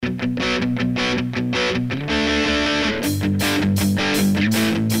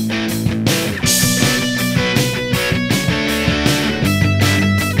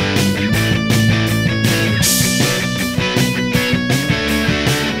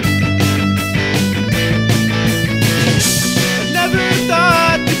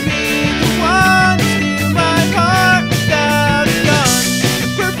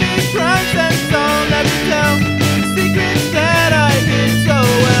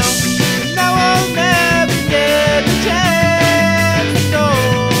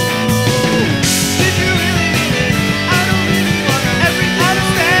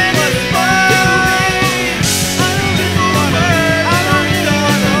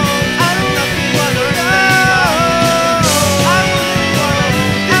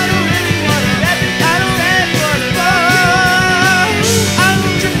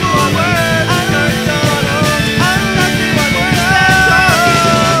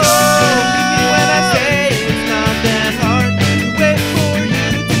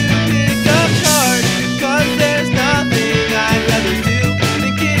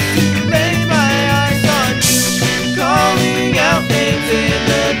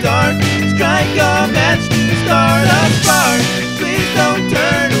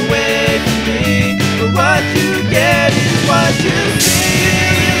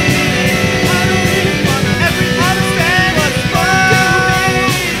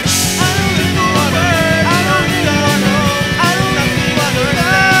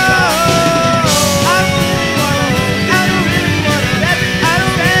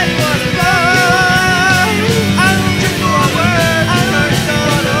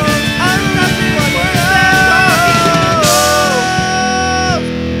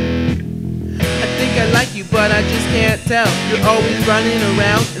running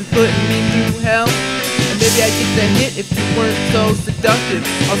around and putting me through hell. And maybe I'd get the hit if you weren't so seductive.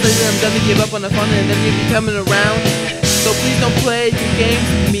 I'll say that I'm done to give up on the fun and then you'll be coming around. So please don't play your games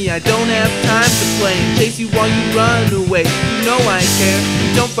with me, I don't have time to play and chase you while you run away. You know I care,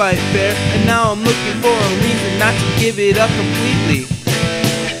 you don't fight fair, and now I'm looking for a reason not to give it up completely.